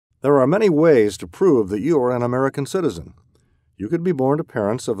There are many ways to prove that you are an American citizen. You could be born to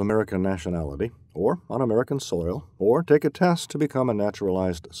parents of American nationality, or on American soil, or take a test to become a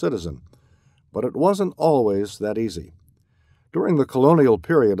naturalized citizen. But it wasn't always that easy. During the colonial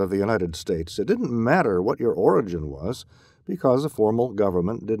period of the United States, it didn't matter what your origin was because a formal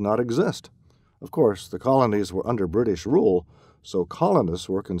government did not exist. Of course, the colonies were under British rule, so colonists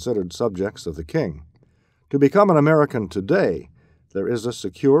were considered subjects of the king. To become an American today, there is a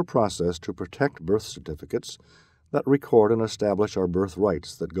secure process to protect birth certificates that record and establish our birth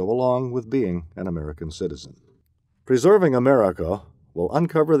rights that go along with being an American citizen. Preserving America will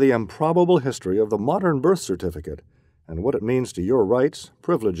uncover the improbable history of the modern birth certificate and what it means to your rights,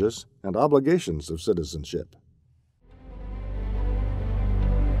 privileges, and obligations of citizenship.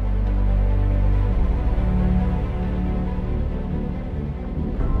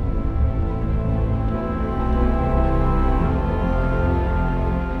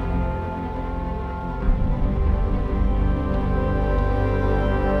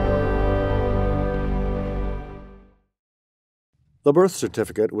 The birth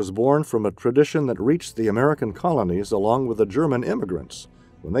certificate was born from a tradition that reached the American colonies along with the German immigrants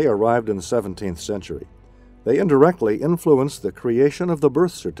when they arrived in the 17th century. They indirectly influenced the creation of the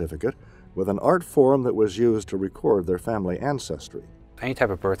birth certificate with an art form that was used to record their family ancestry. Any type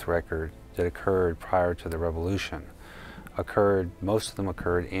of birth record that occurred prior to the Revolution most of them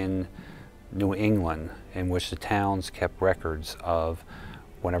occurred in New England, in which the towns kept records of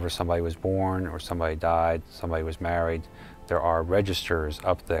whenever somebody was born or somebody died, somebody was married. There are registers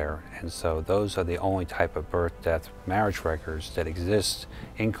up there, and so those are the only type of birth, death, marriage records that exist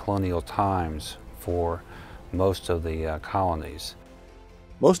in colonial times for most of the colonies.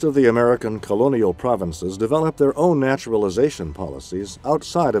 Most of the American colonial provinces developed their own naturalization policies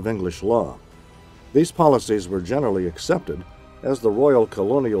outside of English law. These policies were generally accepted as the royal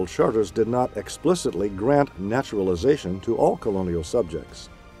colonial charters did not explicitly grant naturalization to all colonial subjects.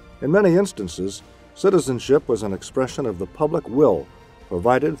 In many instances, citizenship was an expression of the public will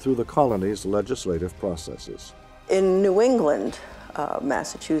provided through the colony's legislative processes. In New England,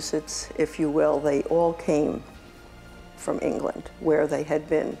 Massachusetts, if you will, they all came from England, where they had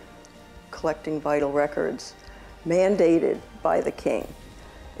been collecting vital records mandated by the king.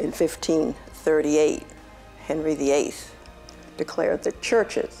 In 1538, Henry VIII declared that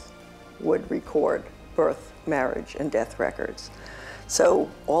churches would record birth, marriage, and death records.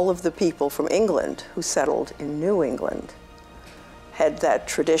 So all of the people from England who settled in New England had that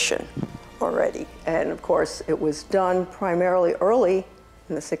tradition already. And of course, it was done primarily early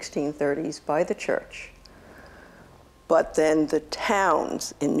in the 1630s by the church. But then the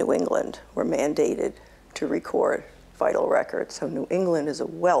towns in New England were mandated to record vital records. So New England is a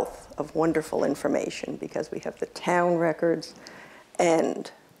wealth of wonderful information because we have the town records and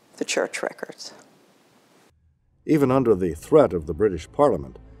the church records. Even under the threat of the British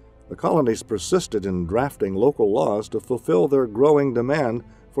Parliament, the colonies persisted in drafting local laws to fulfill their growing demand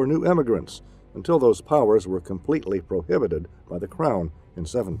for new immigrants until those powers were completely prohibited by the Crown in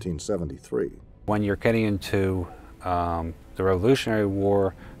 1773. When you're getting into the Revolutionary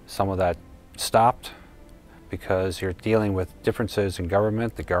War, some of that stopped because you're dealing with differences in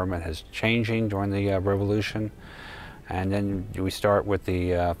government. The government is changing during the Revolution. And then we start with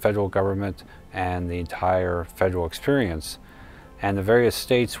the federal government and the entire federal experience. And the various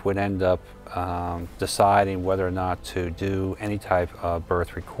states would end up deciding whether or not to do any type of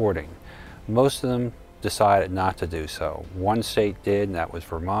birth recording. Most of them decided not to do so. One state did, and that was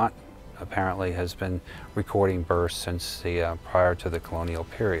Vermont. Apparently has been recording births since the prior to the colonial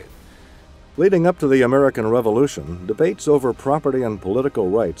period. Leading up to the American Revolution, debates over property and political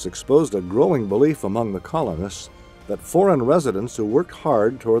rights exposed a growing belief among the colonists that foreign residents who worked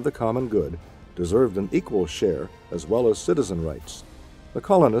hard toward the common good deserved an equal share as well as citizen rights. The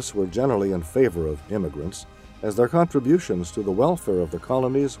colonists were generally in favor of immigrants, as their contributions to the welfare of the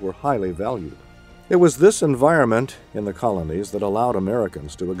colonies were highly valued. It was this environment in the colonies that allowed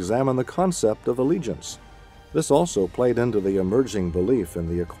Americans to examine the concept of allegiance. This also played into the emerging belief in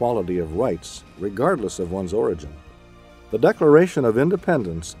the equality of rights, regardless of one's origin. The Declaration of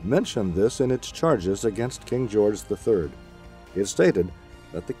Independence mentioned this in its charges against King George III. It stated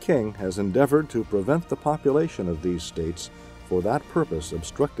that the king has endeavored to prevent the population of these states for that purpose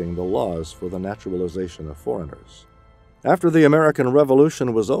obstructing the laws for the naturalization of foreigners. After the American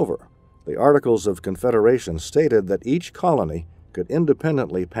Revolution was over, the Articles of Confederation stated that each colony could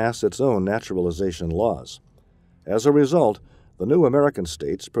independently pass its own naturalization laws. As a result, the new American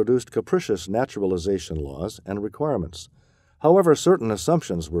states produced capricious naturalization laws and requirements. However, certain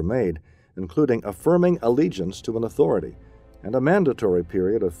assumptions were made, including affirming allegiance to an authority, and a mandatory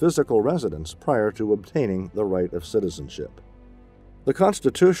period of physical residence prior to obtaining the right of citizenship. The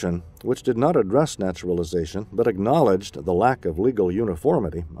Constitution, which did not address naturalization but acknowledged the lack of legal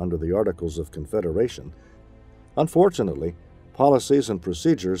uniformity under the Articles of Confederation, unfortunately, policies and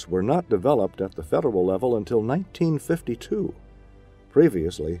procedures were not developed at the federal level until 1952.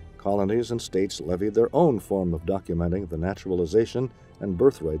 Previously, colonies and states levied their own form of documenting the naturalization and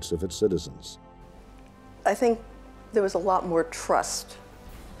birth rights of its citizens. I think there was a lot more trust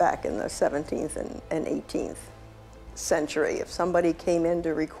back in the 17th and 18th century. If somebody came in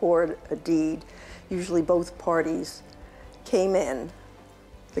to record a deed, usually both parties came in,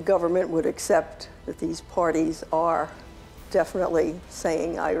 the government would accept that these parties are definitely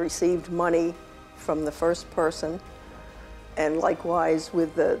saying, I received money from the first person. And likewise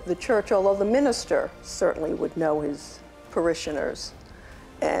with the church, although the minister certainly would know his parishioners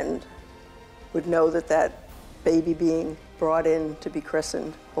and would know that that baby being brought in to be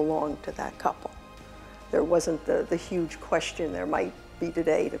christened belonged to that couple. There wasn't the huge question there might be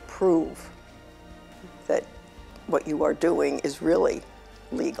today to prove that what you are doing is really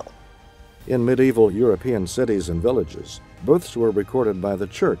legal. In medieval European cities and villages, births were recorded by the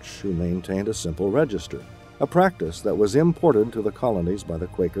church, who maintained a simple register, a practice that was imported to the colonies by the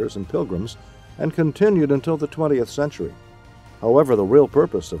Quakers and Pilgrims and continued until the 20th century. However, the real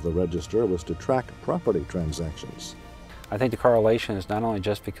purpose of the register was to track property transactions. I think the correlation is not only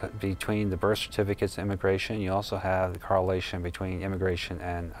just between the birth certificates and immigration, you also have the correlation between immigration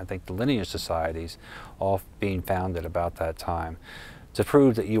and, I think, the lineage societies all being founded about that time to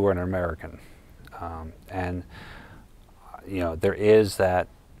prove that you were an American. There is that,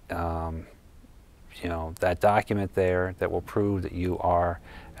 that document there that will prove that you are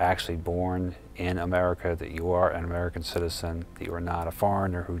actually born in America, that you are an American citizen, that you are not a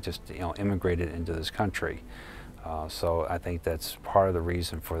foreigner who just immigrated into this country. So I think that's part of the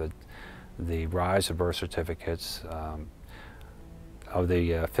reason for the rise of birth certificates. Of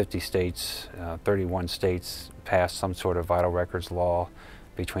the 50 states, 31 states passed some sort of vital records law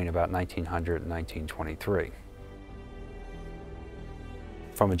between about 1900 and 1923.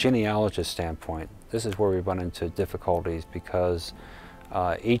 From a genealogist standpoint, this is where we run into difficulties because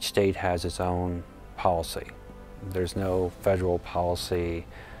each state has its own policy. There's no federal policy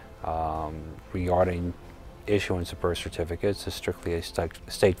regarding issuance of birth certificates. It's strictly a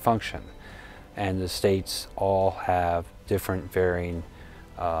state function. And the states all have different varying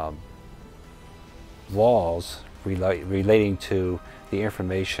laws relating to the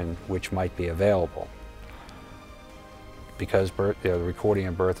information which might be available. Because the recording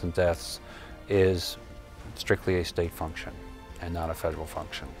of births and deaths is strictly a state function and not a federal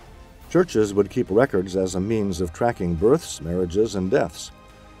function. Churches would keep records as a means of tracking births, marriages, and deaths.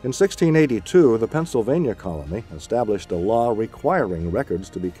 In 1682, the Pennsylvania colony established a law requiring records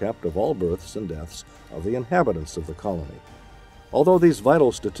to be kept of all births and deaths of the inhabitants of the colony. Although these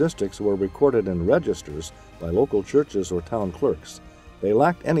vital statistics were recorded in registers by local churches or town clerks, they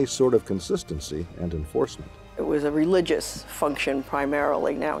lacked any sort of consistency and enforcement. It was a religious function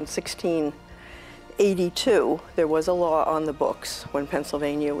primarily. Now in 1682, there was a law on the books when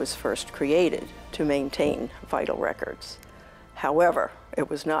Pennsylvania was first created to maintain vital records. However, it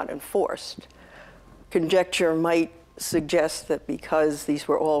was not enforced. Conjecture might suggest that because these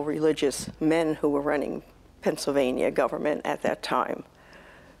were all religious men who were running Pennsylvania government at that time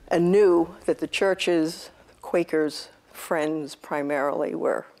and knew that the churches, Quakers, Friends primarily,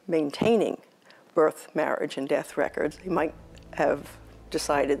 were maintaining birth, marriage, and death records, they might have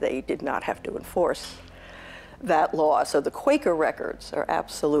decided they did not have to enforce that law. So the Quaker records are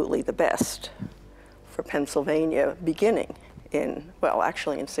absolutely the best for Pennsylvania beginning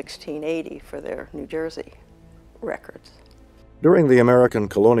actually in 1680 for their New Jersey records. During the American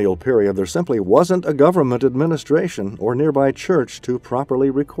colonial period, there simply wasn't a government administration or nearby church to properly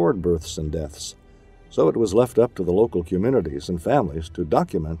record births and deaths. So it was left up to the local communities and families to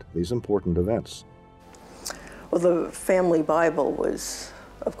document these important events. Well, the family Bible was,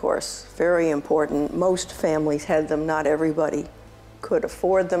 of course, very important. Most families had them. Not everybody could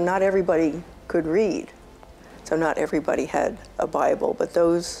afford them. Not everybody could read. So not everybody had a Bible, but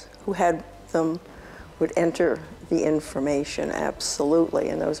those who had them would enter the information absolutely,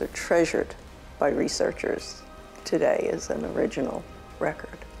 and those are treasured by researchers today as an original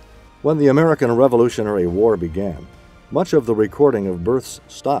record. When the American Revolutionary War began, much of the recording of births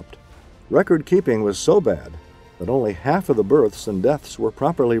stopped. Record keeping was so bad that only half of the births and deaths were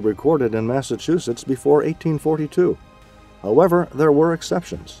properly recorded in Massachusetts before 1842. However, there were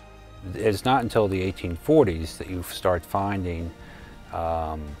exceptions. It's not until the 1840s that you start finding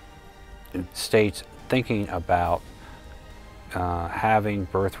states thinking about having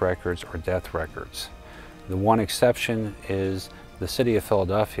birth records or death records. The one exception is the city of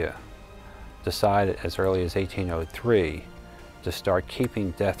Philadelphia decided as early as 1803 to start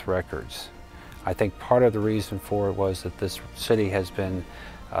keeping death records. I think part of the reason for it was that this city has been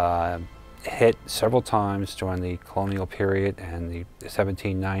hit several times during the colonial period and the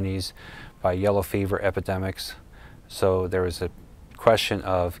 1790s by yellow fever epidemics. So there was a question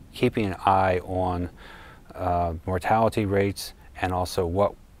of keeping an eye on mortality rates and also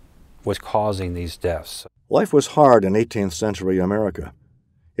what was causing these deaths. Life was hard in 18th century America.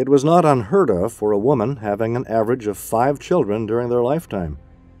 It was not unheard of for a woman having an average of 5 children during their lifetime.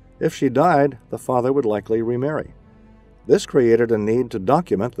 If she died, the father would likely remarry. This created a need to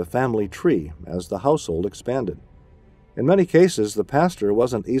document the family tree as the household expanded. In many cases, the pastor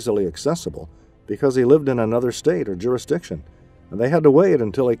wasn't easily accessible because he lived in another state or jurisdiction, and they had to wait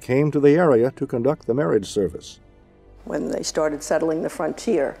until he came to the area to conduct the marriage service. When they started settling the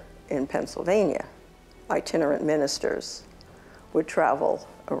frontier in Pennsylvania, itinerant ministers would travel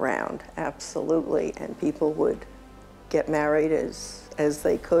around, absolutely, and people would get married as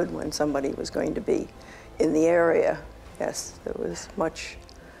they could when somebody was going to be in the area. Yes, there was much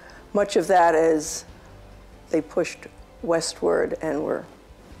of that as they pushed westward and were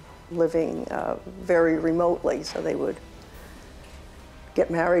living very remotely, so they would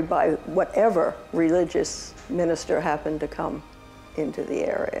get married by whatever religious minister happened to come into the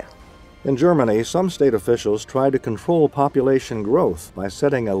area. In Germany, some state officials tried to control population growth by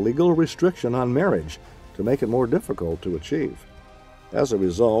setting a legal restriction on marriage to make it more difficult to achieve. As a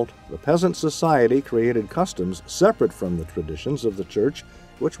result, the peasant society created customs separate from the traditions of the church,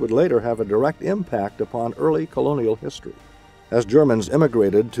 which would later have a direct impact upon early colonial history. As Germans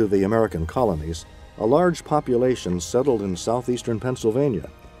immigrated to the American colonies, a large population settled in southeastern Pennsylvania.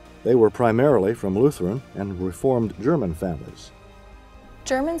 They were primarily from Lutheran and Reformed German families.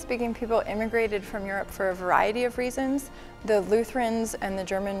 German-speaking people immigrated from Europe for a variety of reasons. The Lutherans and the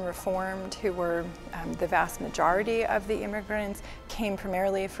German Reformed, who were the vast majority of the immigrants, came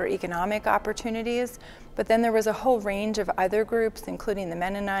primarily for economic opportunities. But then there was a whole range of other groups, including the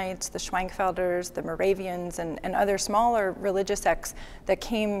Mennonites, the Schwenkfelders, the Moravians, and other smaller religious sects that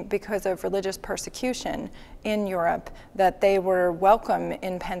came because of religious persecution in Europe, that they were welcome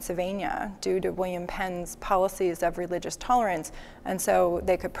in Pennsylvania due to William Penn's policies of religious tolerance. And so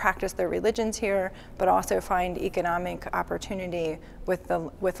they could practice their religions here, but also find economic opportunity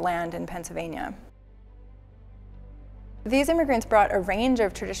with land in Pennsylvania. These immigrants brought a range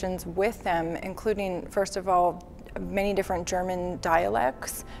of traditions with them, including, first of all, many different German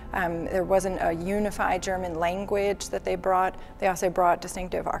dialects. There wasn't a unified German language that they brought. They also brought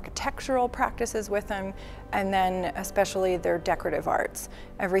distinctive architectural practices with them, and then especially their decorative arts.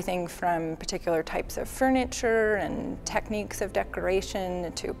 Everything from particular types of furniture and techniques of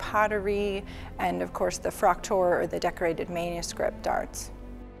decoration to pottery, and of course the Fraktur, or the decorated manuscript arts.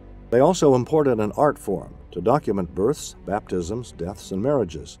 They also imported an art form to document births, baptisms, deaths, and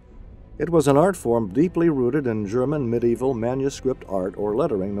marriages. It was an art form deeply rooted in German medieval manuscript art or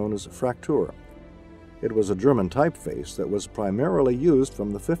lettering known as Fraktur. It was a German typeface that was primarily used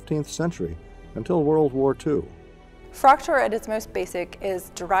from the 15th century until World War II. Fraktur at its most basic is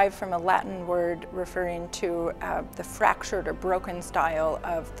derived from a Latin word referring to the fractured or broken style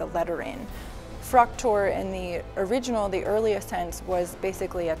of the lettering. Fraktur in the original, the earliest sense, was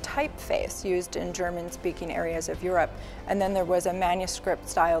basically a typeface used in German-speaking areas of Europe, and then there was a manuscript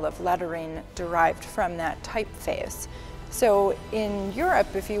style of lettering derived from that typeface. So in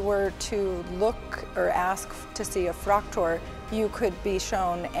Europe, if you were to look or ask to see a Fraktur, you could be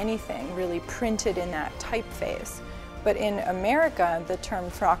shown anything really printed in that typeface. But in America, the term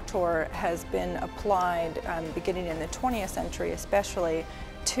Fraktur has been applied, beginning in the 20th century especially,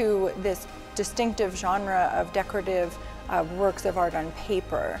 to this distinctive genre of decorative works of art on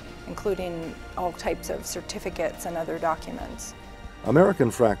paper, including all types of certificates and other documents.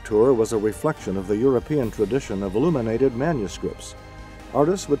 American Fraktur was a reflection of the European tradition of illuminated manuscripts.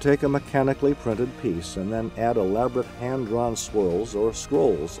 Artists would take a mechanically printed piece and then add elaborate hand-drawn swirls or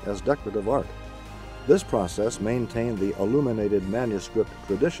scrolls as decorative art. This process maintained the illuminated manuscript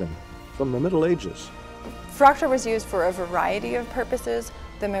tradition from the Middle Ages. Fraktur was used for a variety of purposes.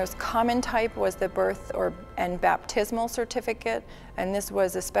 The most common type was the birth and baptismal certificate, and this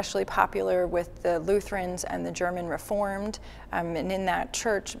was especially popular with the Lutherans and the German Reformed. And in that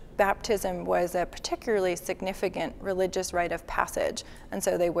church, baptism was a particularly significant religious rite of passage, and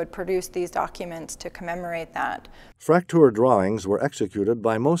so they would produce these documents to commemorate that. Fraktur drawings were executed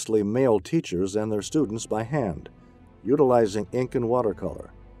by mostly male teachers and their students by hand, utilizing ink and watercolor.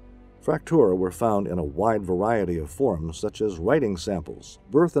 Fraktur were found in a wide variety of forms, such as writing samples,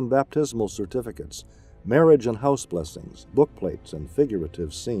 birth and baptismal certificates, marriage and house blessings, book plates, and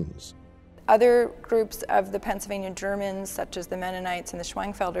figurative scenes. Other groups of the Pennsylvania Germans, such as the Mennonites and the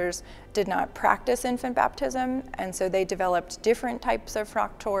Schwangfelders, did not practice infant baptism, and so they developed different types of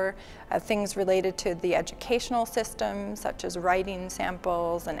Fraktur, things related to the educational system, such as writing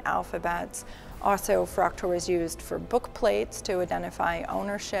samples and alphabets. Also, Fraktur was used for book plates to identify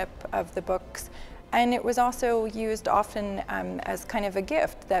ownership of the books. And it was also used often as kind of a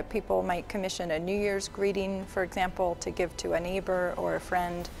gift that people might commission a New Year's greeting, for example, to give to a neighbor or a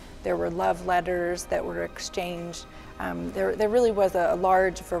friend. There were love letters that were exchanged. There really was a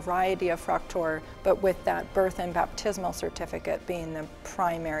large variety of Fraktur, but with that birth and baptismal certificate being the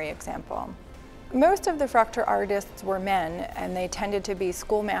primary example. Most of the Fraktur artists were men, and they tended to be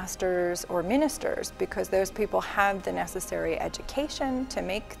schoolmasters or ministers because those people had the necessary education to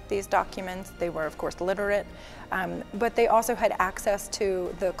make these documents. They were, of course, literate, but they also had access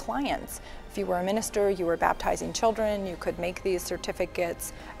to the clients. If you were a minister, you were baptizing children, you could make these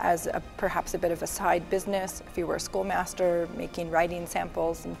certificates as perhaps a bit of a side business. If you were a schoolmaster, making writing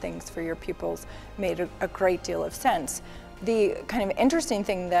samples and things for your pupils made a great deal of sense. The kind of interesting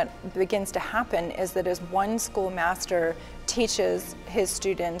thing that begins to happen is that as one schoolmaster teaches his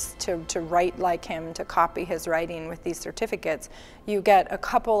students to write like him, to copy his writing with these certificates, you get a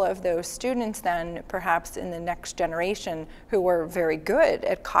couple of those students then, perhaps in the next generation, who were very good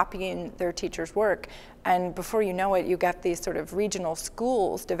at copying their teacher's work. And before you know it, you get these sort of regional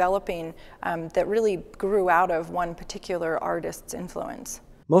schools developing that really grew out of one particular artist's influence.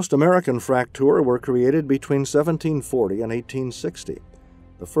 Most American Fraktur were created between 1740 and 1860.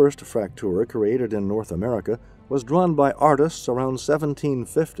 The first Fraktur created in North America was drawn by artists around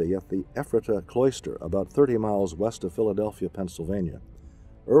 1750 at the Ephrata Cloister, about 30 miles west of Philadelphia, Pennsylvania.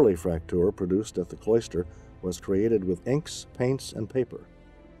 Early Fraktur produced at the cloister was created with inks, paints, and paper.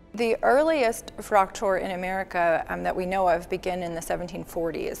 The earliest Fraktur in America that we know of begin in the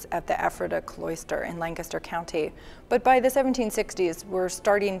 1740s at the Ephrata Cloister in Lancaster County. But by the 1760s, we're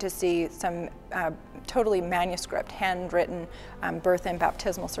starting to see some totally manuscript, handwritten birth and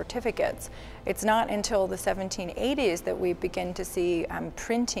baptismal certificates. It's not until the 1780s that we begin to see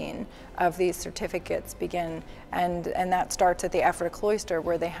printing of these certificates begin, and that starts at the Ephrata Cloister,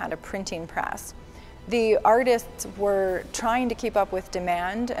 where they had a printing press. The artists were trying to keep up with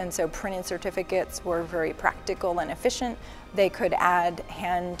demand, and so printed certificates were very practical and efficient. They could add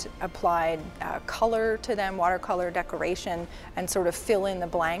hand-applied color to them, watercolor decoration, and sort of fill in the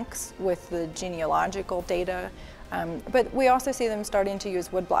blanks with the genealogical data. But we also see them starting to use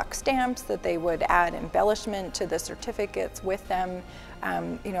woodblock stamps, that they would add embellishment to the certificates with them,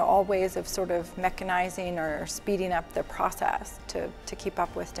 all ways of sort of mechanizing or speeding up the process to keep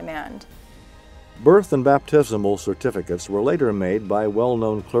up with demand. Birth and baptismal certificates were later made by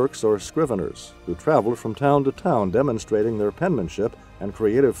well-known clerks or scriveners who traveled from town to town demonstrating their penmanship and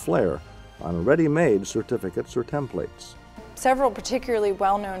creative flair on ready-made certificates or templates. Several particularly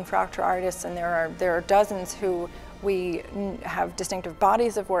well-known Fraktur artists, and there are dozens who we have distinctive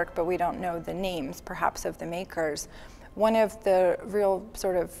bodies of work, but we don't know the names, perhaps, of the makers. One of the real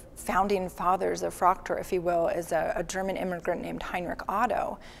sort of founding fathers of Fraktur, if you will, is a German immigrant named Heinrich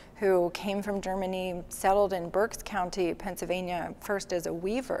Otto, who came from Germany, settled in Berks County, Pennsylvania, first as a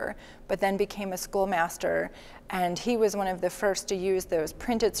weaver, but then became a schoolmaster. And he was one of the first to use those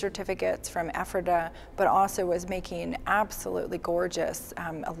printed certificates from Ephrata, but also was making absolutely gorgeous,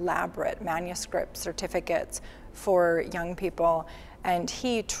 elaborate manuscript certificates for young people. And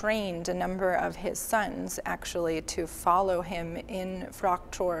he trained a number of his sons, actually, to follow him in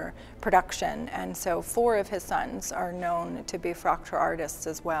Fraktur production. And so 4 of his sons are known to be Fraktur artists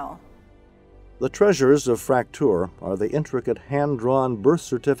as well. The treasures of Fraktur are the intricate hand-drawn birth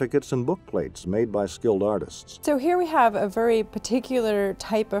certificates and book plates made by skilled artists. So here we have a very particular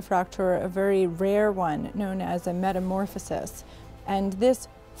type of Fraktur, a very rare one, known as a metamorphosis. And this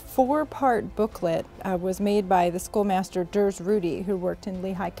 4-part booklet was made by the schoolmaster Durs Rudy, who worked in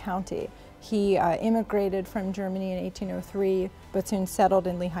Lehigh County. He immigrated from Germany in 1803, but soon settled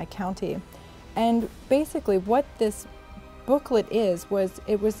in Lehigh County. And basically what this booklet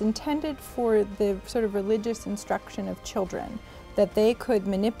was intended for the sort of religious instruction of children, that they could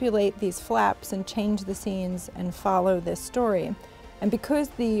manipulate these flaps and change the scenes and follow this story. And because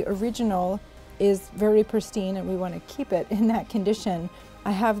the original is very pristine and we want to keep it in that condition, I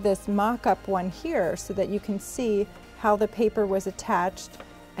have this mock-up one here so that you can see how the paper was attached,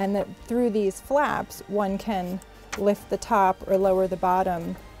 and that through these flaps one can lift the top or lower the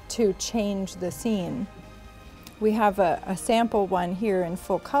bottom to change the scene. We have a sample one here in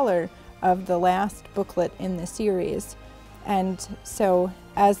full color of the last booklet in the series. And so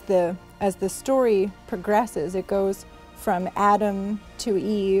as the story progresses, it goes from Adam to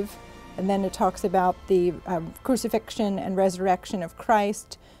Eve, and then it talks about the crucifixion and resurrection of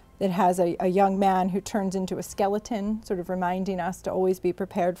Christ. It has a young man who turns into a skeleton, sort of reminding us to always be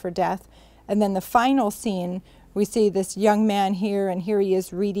prepared for death. And then the final scene, we see this young man here, and here he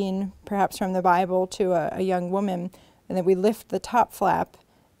is reading, perhaps from the Bible, to a young woman. And then we lift the top flap,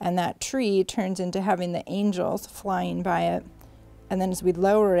 and that tree turns into having the angels flying by it. And then as we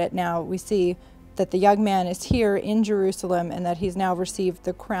lower it now, we see that the young man is here in Jerusalem and that he's now received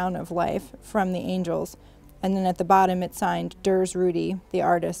the crown of life from the angels. And then at the bottom it's signed Durs Rudy, the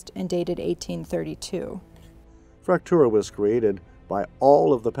artist, and dated 1832. Fraktur was created by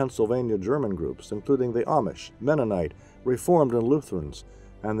all of the Pennsylvania German groups, including the Amish, Mennonite, Reformed and Lutherans,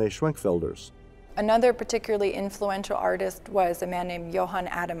 and the Schwenkfelders. Another particularly influential artist was a man named Johann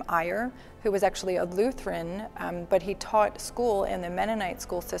Adam Eyer, who was actually a Lutheran, but he taught school in the Mennonite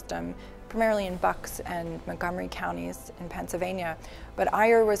school system, primarily in Bucks and Montgomery counties in Pennsylvania. But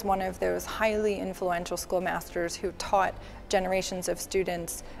Eyer was one of those highly influential schoolmasters who taught generations of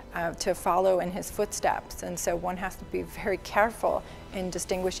students to follow in his footsteps. And so one has to be very careful in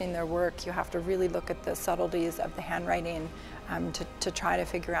distinguishing their work. You have to really look at the subtleties of the handwriting to try to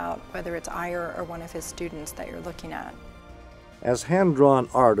figure out whether it's Eyer or one of his students that you're looking at. As hand-drawn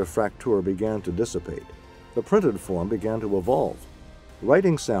art of Fraktur began to dissipate, the printed form began to evolve.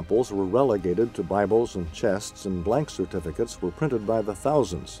 Writing samples were relegated to Bibles and chests, and blank certificates were printed by the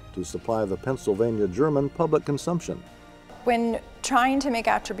thousands to supply the Pennsylvania German public consumption. When trying to make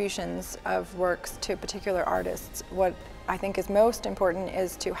attributions of works to particular artists, what I think is most important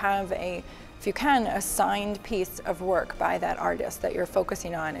is to have if you can, a signed piece of work by that artist that you're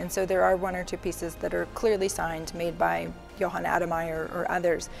focusing on. And so there are one or two pieces that are clearly signed, made by Johann Adam Eyer or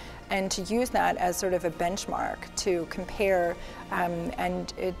others, and to use that as sort of a benchmark to compare.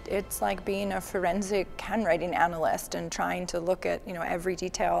 And it's like being a forensic handwriting analyst and trying to look at every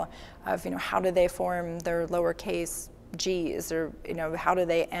detail of how do they form their lowercase G's, or how do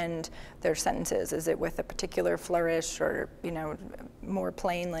they end their sentences? Is it with a particular flourish, or more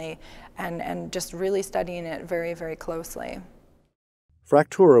plainly, and just really studying it very, very closely.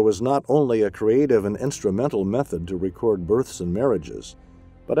 Fraktur was not only a creative and instrumental method to record births and marriages,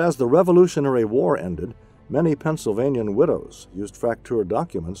 but as the Revolutionary War ended, many Pennsylvanian widows used Fraktur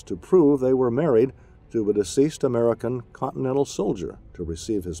documents to prove they were married to a deceased American Continental soldier to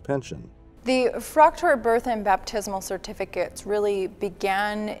receive his pension. The Fraktur birth and baptismal certificates really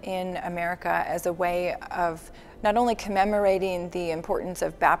began in America as a way of not only commemorating the importance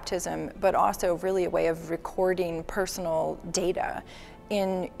of baptism, but also really a way of recording personal data.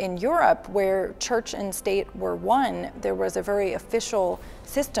 In Europe, where church and state were one, there was a very official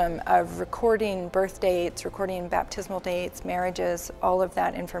system of recording birth dates, recording baptismal dates, marriages, all of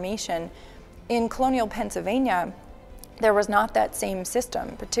that information. In colonial Pennsylvania, there was not that same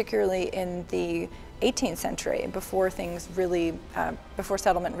system, particularly in the 18th century, before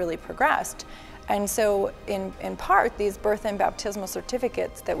settlement really progressed. And so in part, these birth and baptismal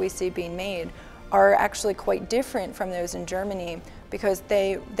certificates that we see being made are actually quite different from those in Germany, because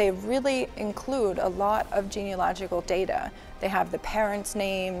they really include a lot of genealogical data. They have the parents'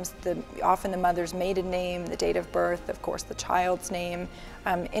 names, often the mother's maiden name, the date of birth, of course the child's name,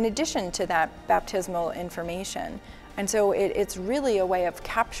 in addition to that baptismal information. And so it's really a way of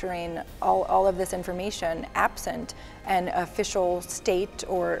capturing all of this information absent an official state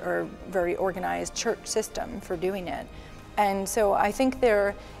or very organized church system for doing it. And so I think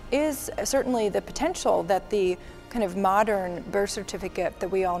there is certainly the potential that the kind of modern birth certificate that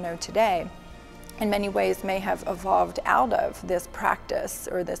we all know today in many ways may have evolved out of this practice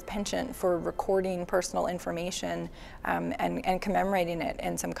or this penchant for recording personal information and commemorating it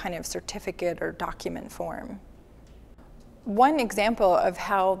in some kind of certificate or document form. One example of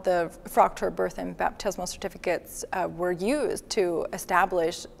how the Fraktur birth and baptismal certificates were used to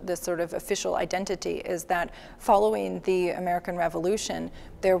establish this sort of official identity is that following the American Revolution,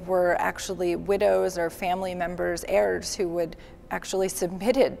 there were actually widows or family members, heirs, who would actually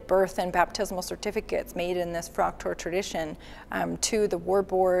submitted birth and baptismal certificates made in this Fraktur tradition to the war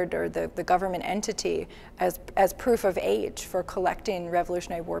board or the government entity as proof of age for collecting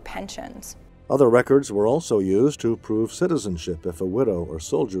Revolutionary War pensions. Other records were also used to prove citizenship if a widow or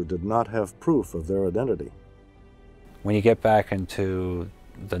soldier did not have proof of their identity. When you get back into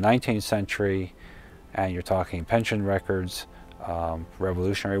the 19th century and you're talking pension records,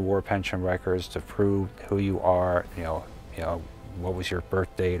 Revolutionary War pension records to prove who you are, what was your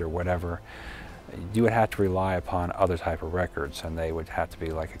birth date or whatever, you would have to rely upon other type of records, and they would have to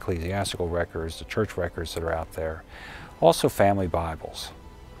be like ecclesiastical records, the church records that are out there. Also family Bibles.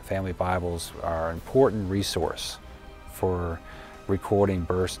 Family Bibles are an important resource for recording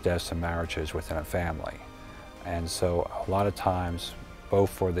births, deaths, and marriages within a family. And so a lot of times, both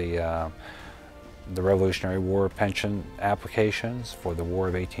for the Revolutionary War pension applications, for the War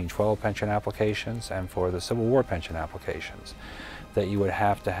of 1812 pension applications, and for the Civil War pension applications, that you would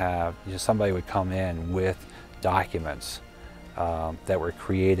have to have, somebody would come in with documents that were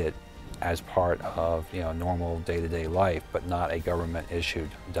created as part of normal day-to-day life, but not a government-issued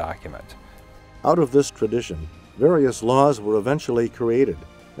document. Out of this tradition, various laws were eventually created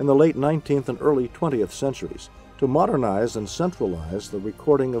in the late 19th and early 20th centuries to modernize and centralize the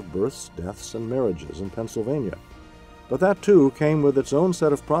recording of births, deaths, and marriages in Pennsylvania. But that too came with its own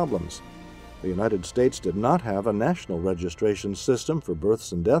set of problems. The United States did not have a national registration system for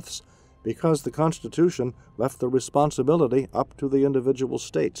births and deaths because the Constitution left the responsibility up to the individual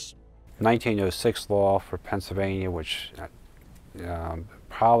states. 1906 law for Pennsylvania, which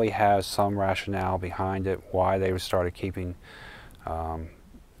probably has some rationale behind it, why they started keeping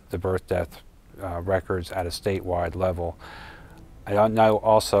the birth-death records at a statewide level. I know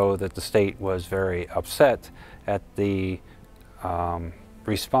also that the state was very upset at the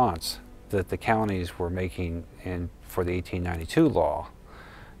response that the counties were making for the 1892 law.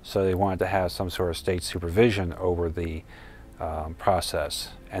 So they wanted to have some sort of state supervision over the process.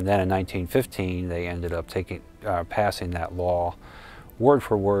 And then in 1915, they ended up passing that law word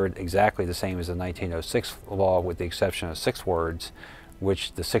for word, exactly the same as the 1906 law, with the exception of 6 words,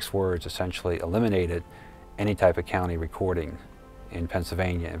 which the 6 words essentially eliminated any type of county recording in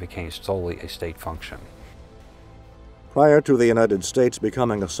Pennsylvania and became solely a state function. Prior to the United States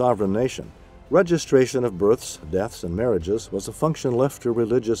becoming a sovereign nation, registration of births, deaths, and marriages was a function left to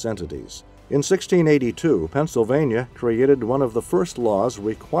religious entities. In 1682, Pennsylvania created one of the first laws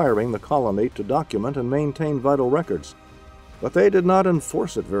requiring the colony to document and maintain vital records, but they did not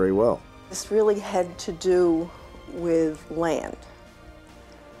enforce it very well. This really had to do with land.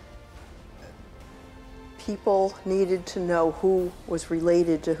 People needed to know who was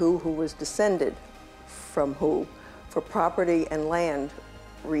related to who was descended from who, for property and land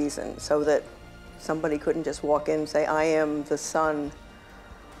reasons, so that somebody couldn't just walk in and say, I am the son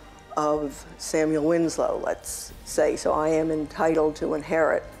of Samuel Winslow, let's say, so I am entitled to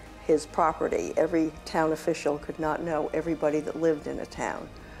inherit his property. Every town official could not know everybody that lived in a town.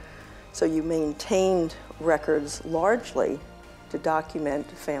 So you maintained records largely to document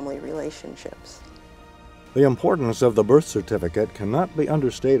family relationships. The importance of the birth certificate cannot be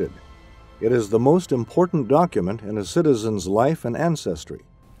understated. It is the most important document in a citizen's life and ancestry.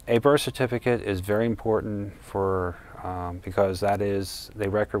 A birth certificate is very important because that is the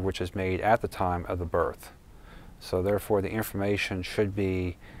record which is made at the time of the birth. So therefore the information should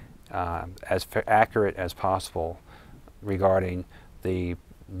be as accurate as possible regarding the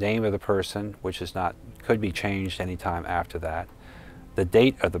name of the person, which could be changed anytime after that, the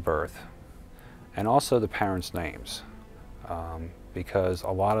date of the birth, and also the parents' names. Because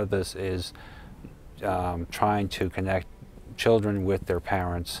a lot of this is trying to connect children with their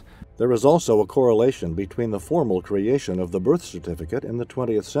parents. There is also a correlation between the formal creation of the birth certificate in the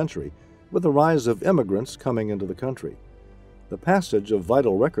 20th century with the rise of immigrants coming into the country. The passage of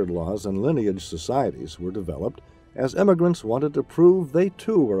vital record laws and lineage societies were developed as immigrants wanted to prove they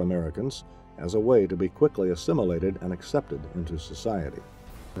too were Americans as a way to be quickly assimilated and accepted into society.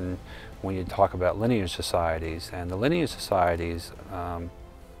 When you talk about lineage societies, and the lineage societies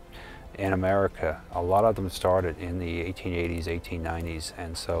in America, a lot of them started in the 1880s, 1890s,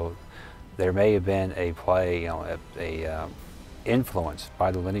 and so there may have been a influence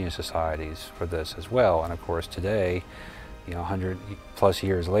by the lineage societies for this as well. And of course today, 100+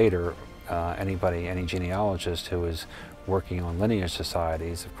 years later, any genealogist who is working on lineage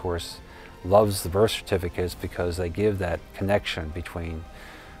societies, of course, loves the birth certificates because they give that connection between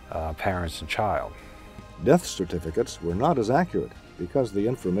parents and child. Death certificates were not as accurate because the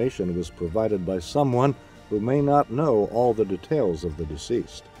information was provided by someone who may not know all the details of the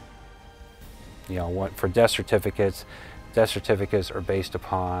deceased. For death certificates are based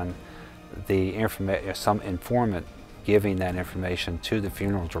upon some informant giving that information to the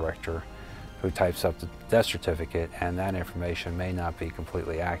funeral director, who types up the death certificate, and that information may not be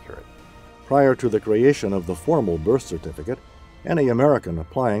completely accurate. Prior to the creation of the formal birth certificate, any American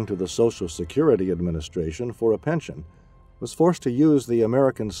applying to the Social Security Administration for a pension was forced to use the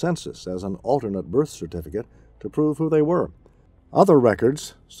American Census as an alternate birth certificate to prove who they were. Other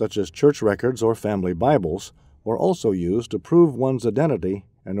records, such as church records or family Bibles, were also used to prove one's identity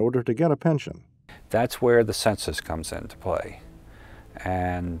in order to get a pension. That's where the census comes into play.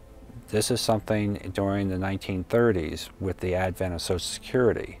 And this is something during the 1930s with the advent of Social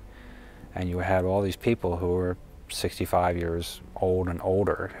Security. And you had all these people who were 65 years old and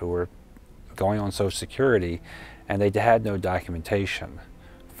older who were going on Social Security, and they had no documentation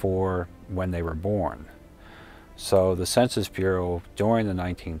for when they were born. So the Census Bureau during the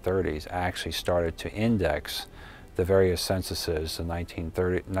 1930s actually started to index the various censuses, the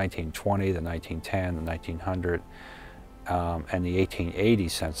 1920, the 1910, the 1900, and the 1880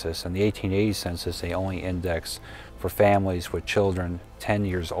 census. And the 1880 census, they only indexed for families with children 10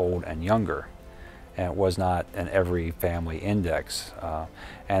 years old and younger. And it was not an every family index.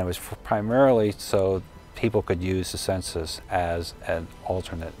 And it was primarily so people could use the census as an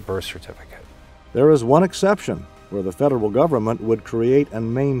alternate birth certificate. There is one exception, where the federal government would create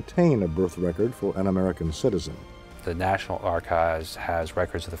and maintain a birth record for an American citizen. The National Archives has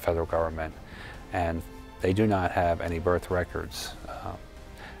records of the federal government, and they do not have any birth records,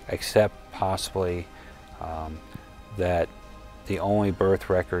 except possibly that the only birth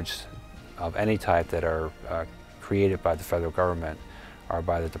records of any type that are created by the federal government are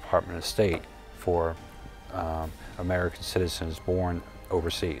by the Department of State for American citizens born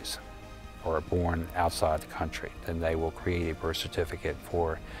overseas or born outside the country. Then they will create a birth certificate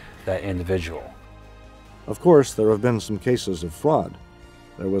for that individual. Of course, there have been some cases of fraud.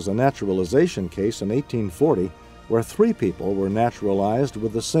 There was a naturalization case in 1840 where 3 people were naturalized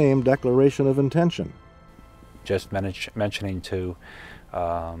with the same declaration of intention. Just mentioning to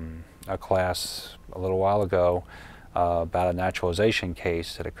a class a little while ago about a naturalization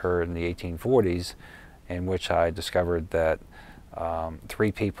case that occurred in the 1840s, in which I discovered that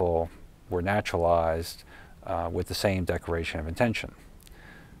 3 people were naturalized with the same declaration of intention.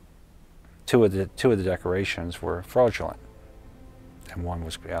 Two of the declarations were fraudulent, and one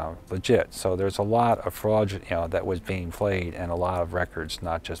was legit. So there's a lot of fraud, that was being played, and a lot of records,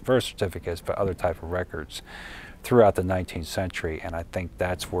 not just birth certificates, but other type of records throughout the 19th century. And I think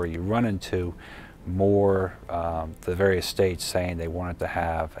that's where you run into more the various states saying they wanted to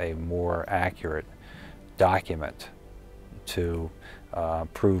have a more accurate document to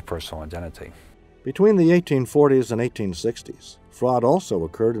prove personal identity. Between the 1840s and 1860s, fraud also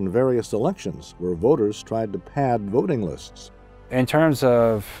occurred in various elections where voters tried to pad voting lists. In terms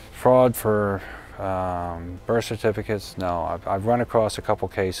of fraud for birth certificates, no. I've run across a couple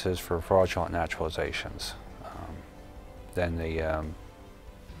cases for fraudulent naturalizations. In the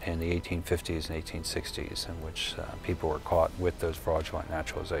 1850s and 1860s, in which people were caught with those fraudulent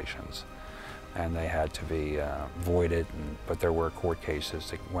naturalizations, and they had to be voided. But there were court cases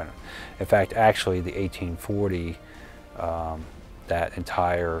that went. In fact, actually, the 1840, that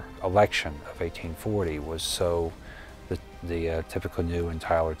entire election of 1840 was so. The typical new and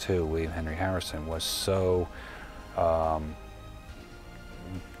Tyler II, William Henry Harrison, was so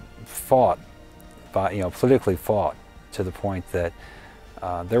fought by, politically fought, to the point that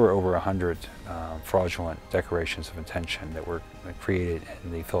there were over 100 fraudulent declarations of intention that were created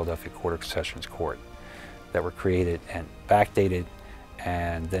in the Philadelphia Court of Sessions Court, that were created and backdated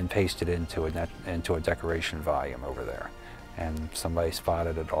and then pasted into a decoration volume over there. And somebody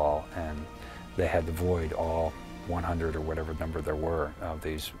spotted it all, and they had to void all 100 or whatever number there were of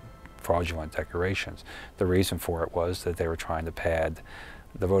these fraudulent declarations. The reason for it was that they were trying to pad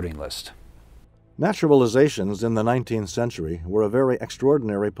the voting list. Naturalizations in the 19th century were a very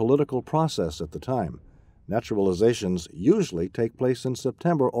extraordinary political process at the time. Naturalizations usually take place in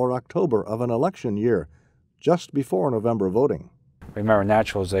September or October of an election year, just before November voting. Remember,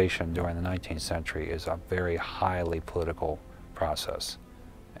 naturalization during the 19th century is a very highly political process,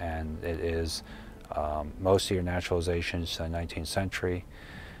 and it is most of your naturalizations in the 19th century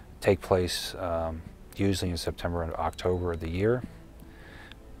take place usually in September and October of the year.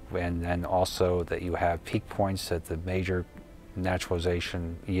 And then also that you have peak points that the major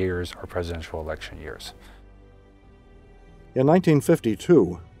naturalization years are presidential election years. In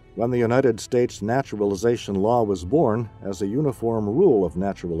 1952, when the United States naturalization law was born as a uniform rule of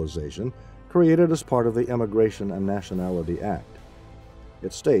naturalization created as part of the Immigration and Nationality Act.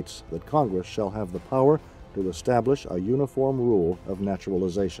 It states that Congress shall have the power to establish a uniform rule of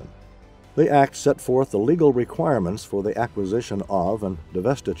naturalization. The Act set forth the legal requirements for the acquisition of and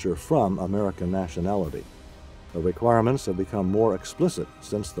divestiture from American nationality. The requirements have become more explicit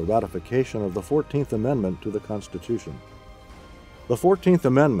since the ratification of the 14th Amendment to the Constitution. The 14th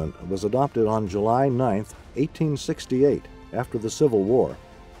Amendment was adopted on July 9, 1868, after the Civil War,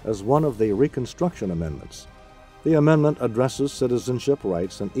 as one of the Reconstruction Amendments. The amendment addresses citizenship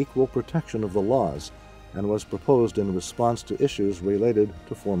rights and equal protection of the laws, and was proposed in response to issues related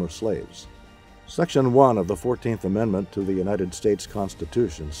to former slaves. Section 1 of the 14th Amendment to the United States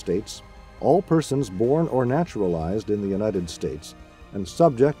Constitution states, "All persons born or naturalized in the United States and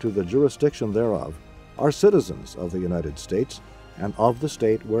subject to the jurisdiction thereof are citizens of the United States and of the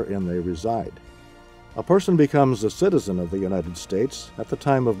state wherein they reside." A person becomes a citizen of the United States at the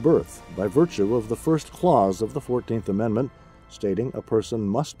time of birth by virtue of the first clause of the 14th Amendment, stating a person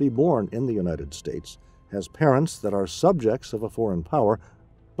must be born in the United States, has parents that are subjects of a foreign power,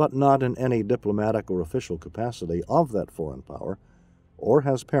 but not in any diplomatic or official capacity of that foreign power, or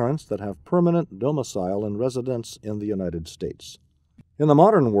has parents that have permanent domicile and residence in the United States. In the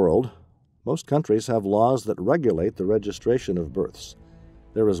modern world, most countries have laws that regulate the registration of births.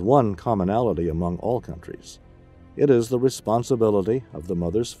 There is one commonality among all countries. It is the responsibility of the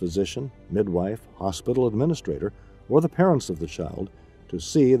mother's physician, midwife, hospital administrator, or the parents of the child to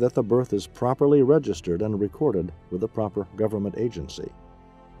see that the birth is properly registered and recorded with the proper government agency.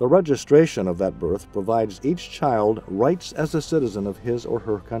 The registration of that birth provides each child rights as a citizen of his or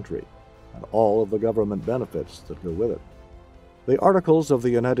her country, and all of the government benefits that go with it. The Articles of the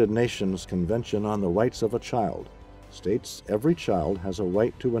United Nations Convention on the Rights of a Child states every child has a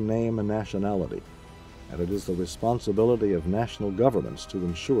right to a name and nationality, and it is the responsibility of national governments to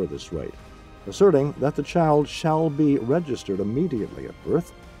ensure this right, asserting that the child shall be registered immediately at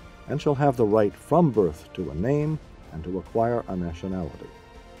birth and shall have the right from birth to a name and to acquire a nationality.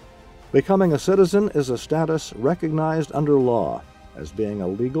 Becoming a citizen is a status recognized under law as being a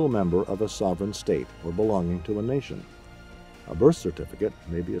legal member of a sovereign state or belonging to a nation. A birth certificate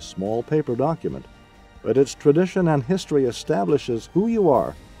may be a small paper document, but its tradition and history establishes who you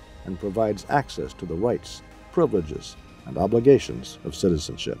are and provides access to the rights, privileges, and obligations of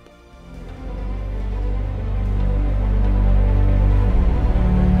citizenship.